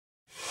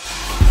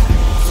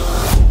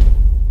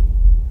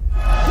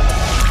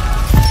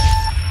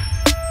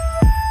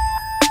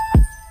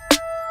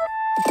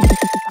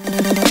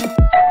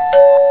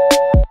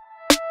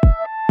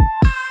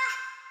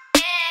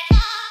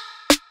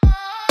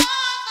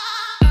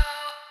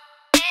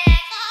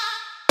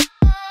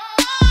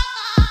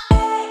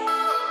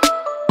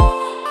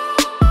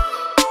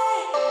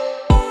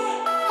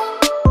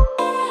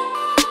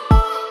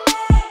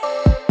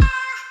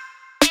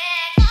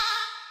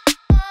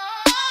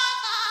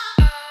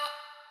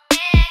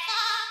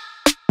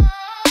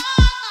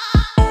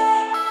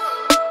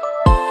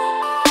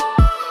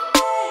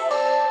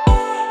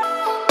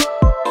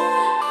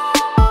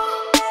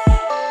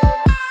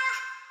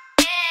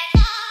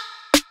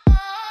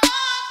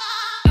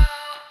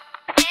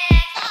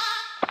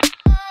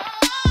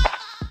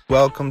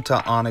Welcome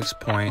to Onyx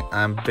Point.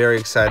 I'm very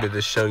excited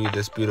to show you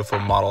this beautiful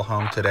model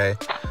home today,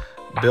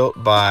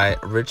 built by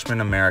Richmond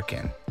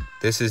American.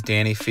 This is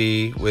Danny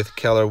Phee with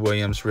Keller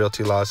Williams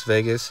Realty Las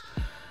Vegas.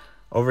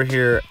 Over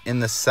here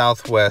in the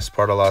southwest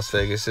part of Las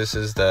Vegas, this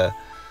is the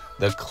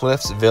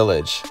Cliffs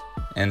Village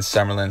in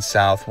Summerlin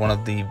South, one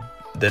of the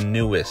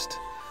newest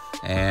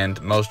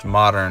and most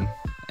modern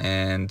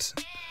and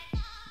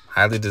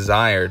highly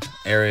desired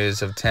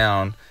areas of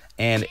town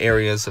and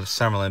areas of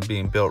Summerlin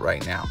being built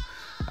right now.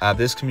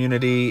 This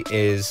community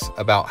is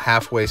about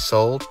halfway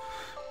sold.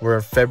 We're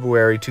in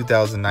February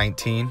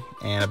 2019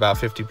 and about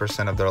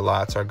 50% of their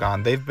lots are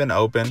gone. They've been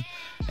open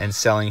and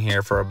selling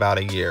here for about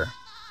a year.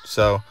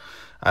 So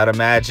I'd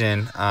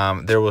imagine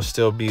there will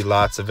still be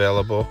lots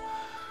available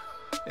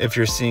if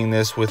you're seeing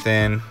this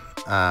within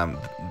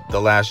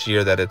the last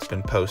year that it's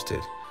been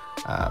posted.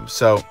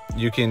 So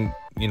you can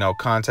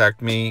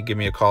contact me, give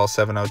me a call,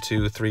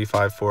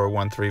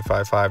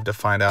 702-354-1355 to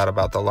find out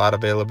about the lot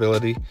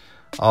availability.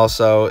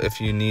 Also, if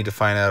you need to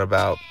find out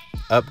about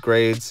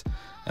upgrades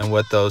and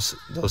what those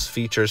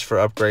features for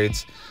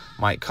upgrades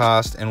might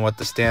cost and what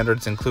the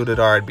standards included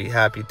are, I'd be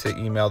happy to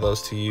email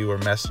those to you or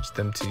message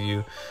them to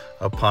you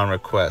upon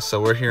request.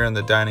 So we're here in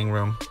the dining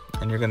room,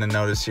 and you're going to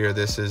notice here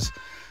this is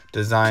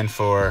designed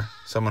for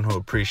someone who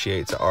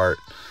appreciates art.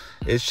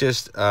 It's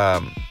just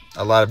a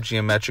lot of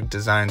geometric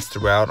designs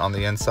throughout on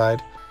the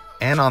inside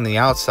and on the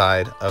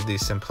outside of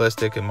these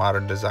simplistic and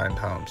modern designed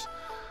homes.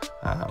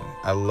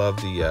 I love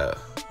the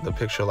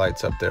picture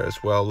lights up there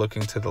as well.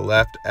 Looking to the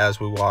left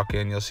as we walk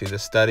in, you'll see the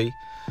study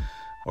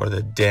or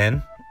the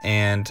den,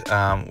 and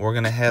we're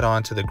gonna head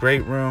on to the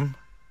great room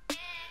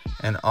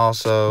and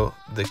also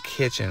the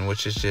kitchen,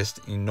 which is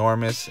just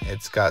enormous.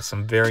 It's got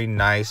some very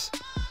nice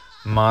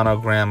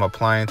monogram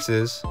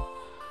appliances.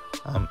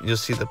 You'll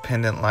see the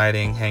pendant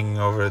lighting hanging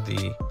over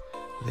the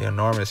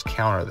enormous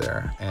counter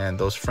there, and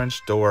those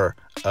French door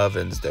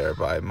ovens there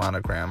by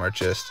Monogram are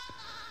just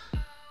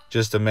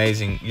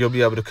amazing. You'll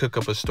be able to cook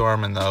up a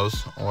storm in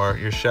those, or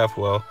your chef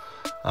will.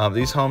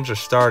 These homes are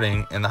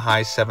starting in the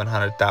high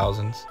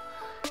 700,000s,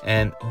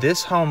 and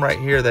this home right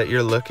here that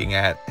you're looking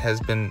at has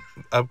been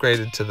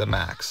upgraded to the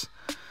max.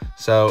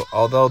 So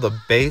although the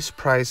base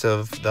price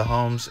of the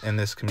homes in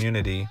this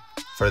community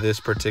for this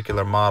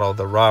particular model,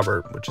 the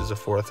Robert, which is a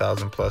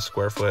 4,000 plus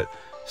square foot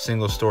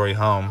single story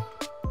home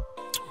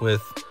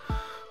with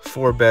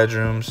 4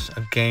 bedrooms,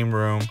 a game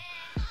room,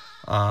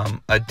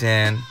 a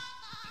den,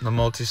 the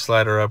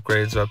multi-slider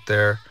upgrades up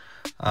there,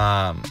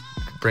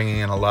 bringing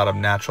in a lot of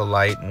natural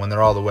light, and when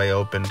they're all the way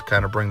open,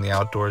 kind of bring the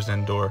outdoors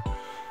indoor.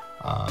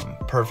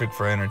 Perfect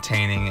for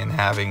entertaining and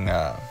having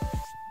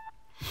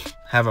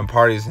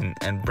parties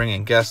and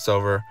bringing guests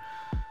over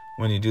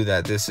when you do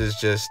that. This is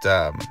just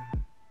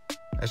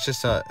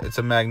it's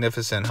a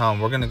magnificent home.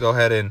 We're gonna go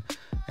ahead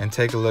and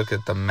take a look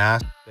at the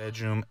master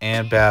bedroom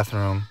and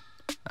bathroom,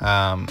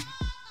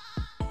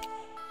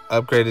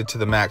 upgraded to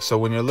the max. So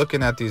when you're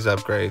looking at these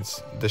upgrades,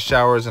 the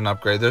shower is an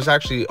upgrade. There's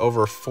actually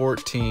over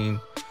 14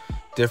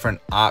 different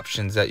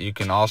options that you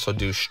can also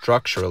do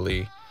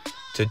structurally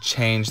to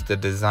change the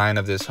design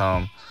of this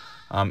home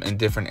in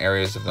different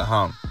areas of the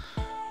home.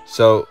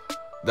 So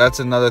that's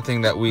another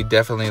thing that we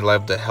definitely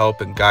love to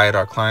help and guide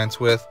our clients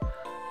with.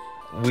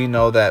 We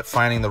know that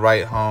finding the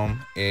right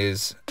home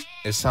is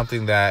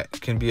something that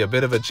can be a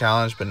bit of a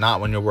challenge, but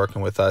not when you're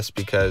working with us,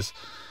 because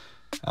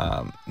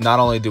not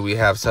only do we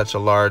have such a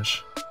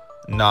large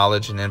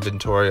knowledge and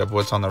inventory of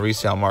what's on the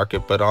resale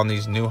market, but on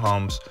these new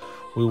homes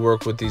we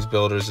work with these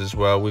builders as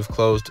well. We've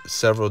closed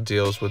several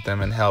deals with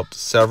them and helped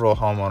several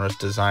homeowners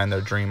design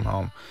their dream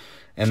home,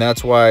 and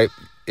that's why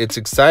it's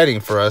exciting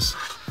for us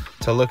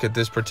to look at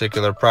this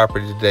particular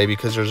property today,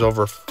 because there's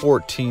over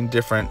 14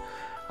 different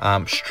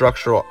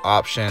structural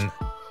options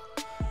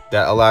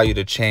that allow you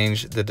to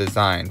change the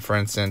design. For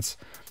instance,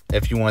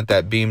 if you want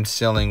that beamed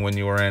ceiling when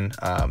you were in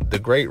the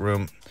great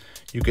room,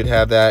 you could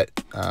have that.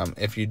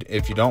 If you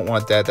don't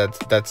want that,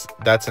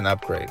 that's an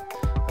upgrade.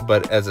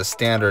 But as a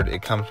standard,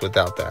 it comes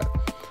without that.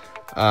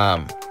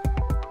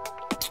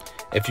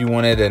 If you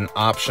wanted an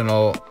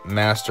optional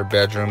master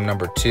bedroom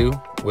number 2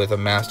 with a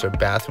master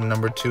bathroom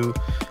number 2,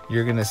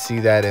 you're gonna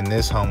see that in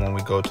this home when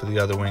we go to the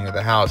other wing of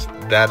the house.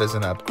 That is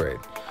an upgrade.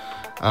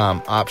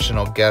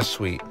 Optional guest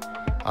suite,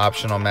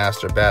 optional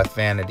master bath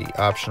vanity,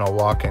 optional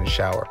walk-in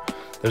shower.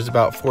 There's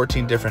about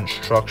 14 different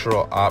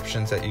structural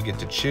options that you get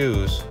to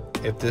choose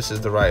if this is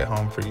the right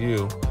home for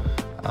you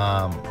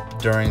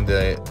during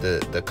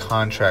the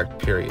contract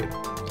period.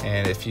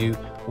 And if you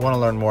want to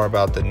learn more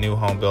about the new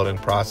home building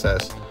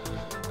process,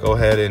 go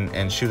ahead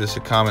and shoot us a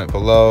comment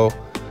below.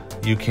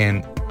 You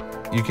can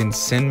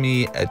send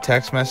me a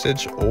text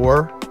message,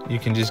 or you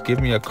can just give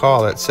me a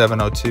call at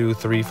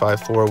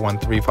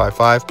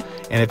 702-354-1355.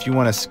 And if you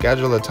want to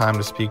schedule a time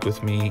to speak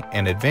with me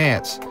in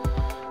advance,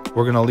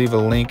 we're going to leave a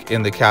link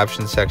in the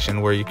caption section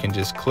where you can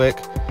just click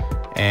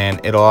and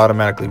it'll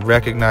automatically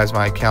recognize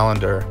my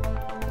calendar,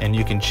 and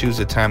you can choose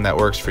a time that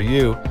works for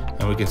you,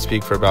 and we can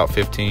speak for about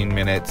 15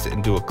 minutes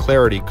and do a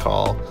clarity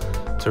call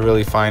to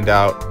really find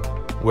out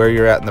where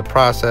you're at in the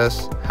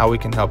process, how we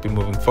can help you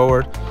moving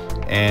forward,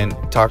 and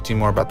talk to you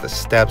more about the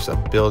steps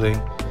of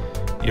building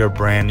your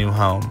brand new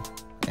home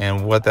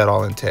and what that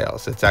all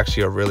entails. It's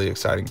actually a really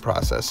exciting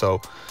process.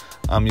 So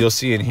you'll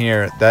see in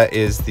here, that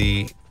is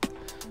the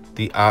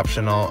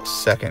optional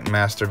second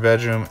master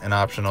bedroom and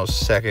optional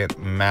second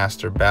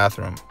master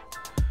bathroom.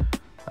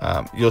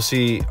 You'll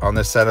see on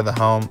this side of the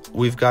home,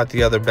 we've got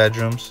the other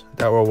bedrooms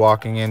that we're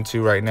walking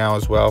into right now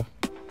as well.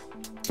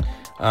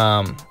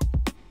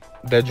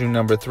 Bedroom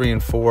number 3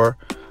 and 4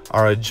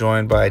 are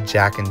adjoined by a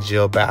Jack and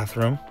Jill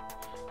bathroom.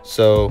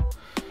 So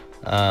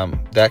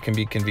that can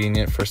be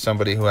convenient for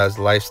somebody who has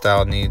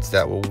lifestyle needs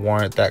that will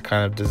warrant that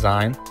kind of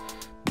design.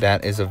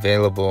 That is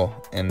available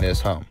in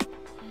this home.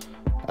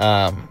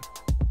 I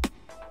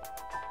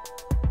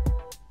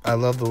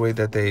love the way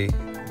that they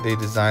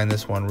designed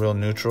this one real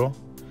neutral,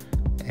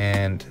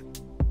 and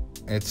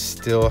it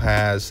still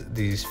has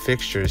these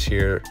fixtures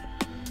here,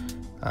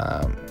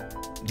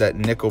 that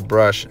nickel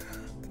brush.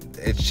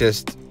 It's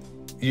just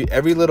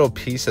every little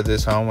piece of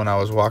this home, when I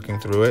was walking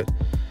through it,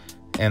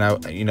 and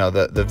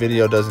the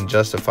video doesn't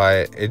justify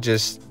it, it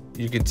just,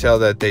 you could tell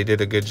that they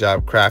did a good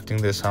job crafting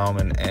this home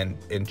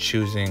and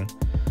choosing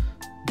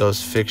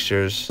those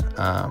fixtures.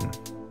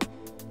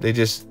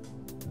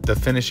 The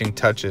finishing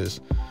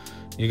touches,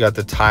 you got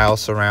the tile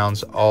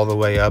surrounds all the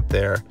way up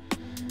there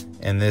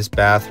in this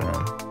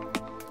bathroom,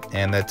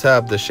 and the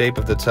tub, the shape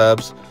of the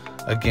tubs,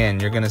 again,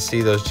 you're going to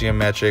see those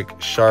geometric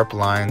sharp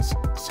lines,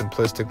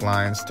 simplistic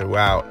lines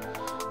throughout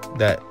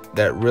that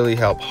really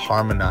help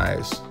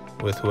harmonize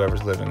with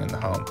whoever's living in the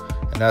home.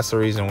 And that's the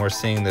reason we're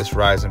seeing this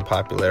rise in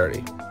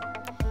popularity.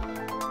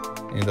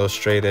 Those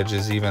straight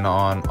edges, even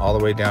on all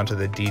the way down to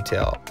the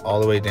detail, all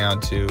the way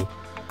down to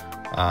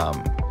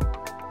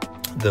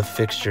the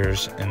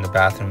fixtures in the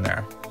bathroom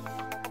there.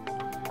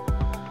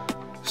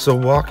 So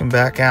walking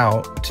back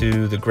out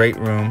to the great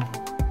room,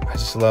 I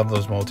just love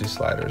those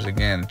multi-sliders.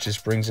 Again, it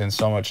just brings in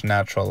so much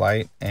natural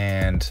light,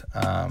 and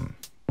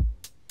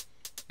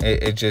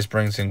it just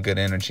brings in good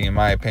energy, in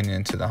my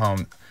opinion, to the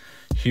home.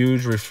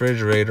 Huge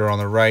refrigerator on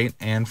the right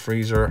and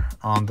freezer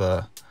on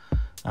the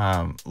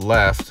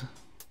left.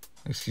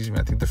 Excuse me,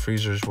 I think the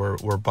freezers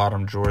were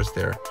bottom drawers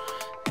there,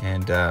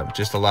 and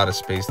just a lot of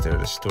space there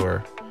to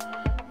store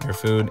your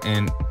food.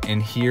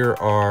 And here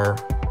are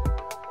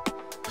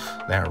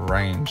that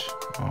range.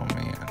 Oh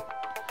man,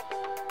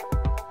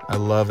 I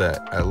love that.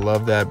 I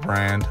love that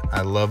brand.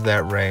 I love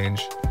that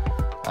range.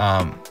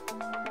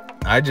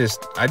 I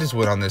just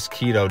went on this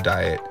keto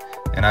diet,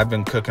 and I've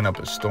been cooking up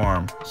a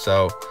storm.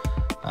 So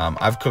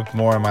I've cooked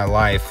more in my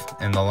life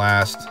in the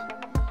last,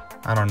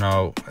 I don't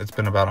know, it's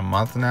been about a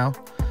month now,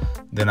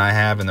 than I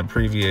have in the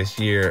previous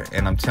year.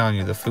 And I'm telling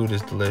you, the food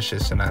is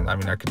delicious, and I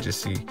mean, I could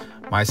just see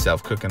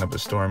myself cooking up a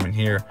storm in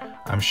here.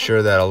 I'm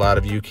sure that a lot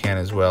of you can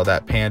as well.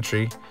 That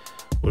pantry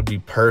would be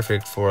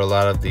perfect for a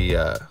lot of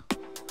the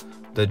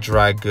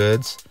dry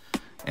goods.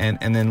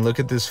 And then look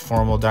at this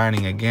formal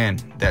dining. Again,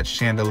 that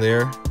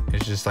chandelier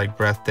is just like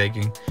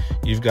breathtaking.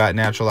 You've got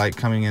natural light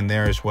coming in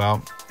there as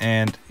well,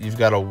 and you've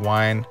got a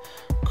wine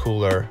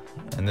cooler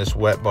in this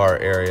wet bar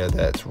area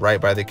that's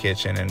right by the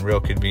kitchen, and real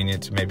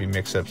convenient to maybe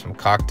mix up some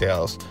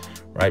cocktails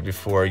right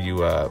before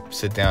you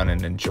sit down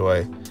and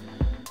enjoy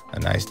a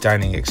nice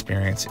dining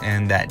experience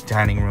in that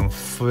dining room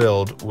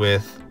filled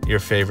with your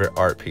favorite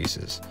art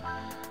pieces.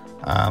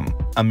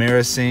 A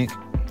mirror sink,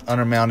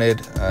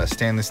 undermounted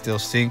stainless steel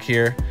sink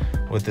here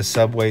with the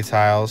subway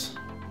tiles.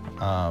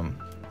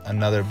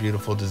 Another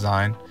beautiful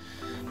design.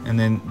 And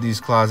then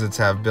these closets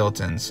have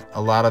built-ins.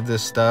 A lot of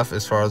this stuff,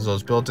 as far as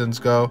those built-ins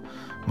go,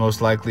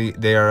 most likely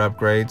they are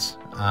upgrades.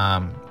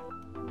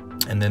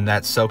 And then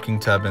that soaking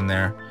tub in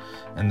there,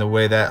 and the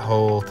way that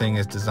whole thing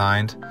is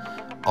designed,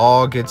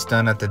 all gets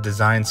done at the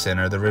Design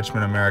Center, the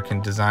Richmond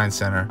American Design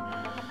Center,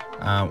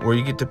 where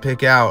you get to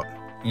pick out,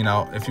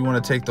 if you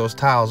want to take those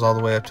tiles all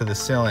the way up to the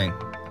ceiling.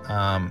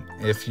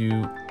 If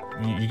you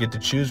get to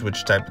choose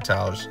which type of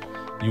tiles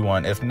you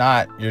want. If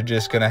not, you're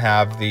just gonna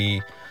have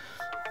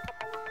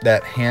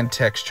that hand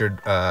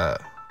textured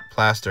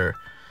plaster,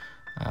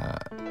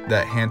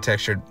 that hand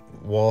textured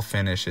wall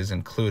finish is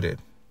included.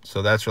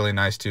 So that's really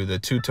nice too. The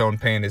two-tone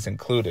paint is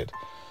included.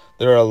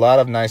 There are a lot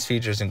of nice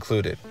features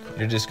included.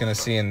 You're just gonna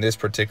see in this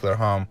particular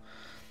home,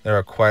 there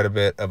are quite a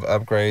bit of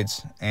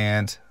upgrades,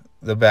 and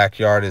the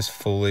backyard is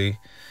fully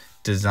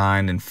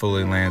designed and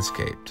fully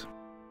landscaped.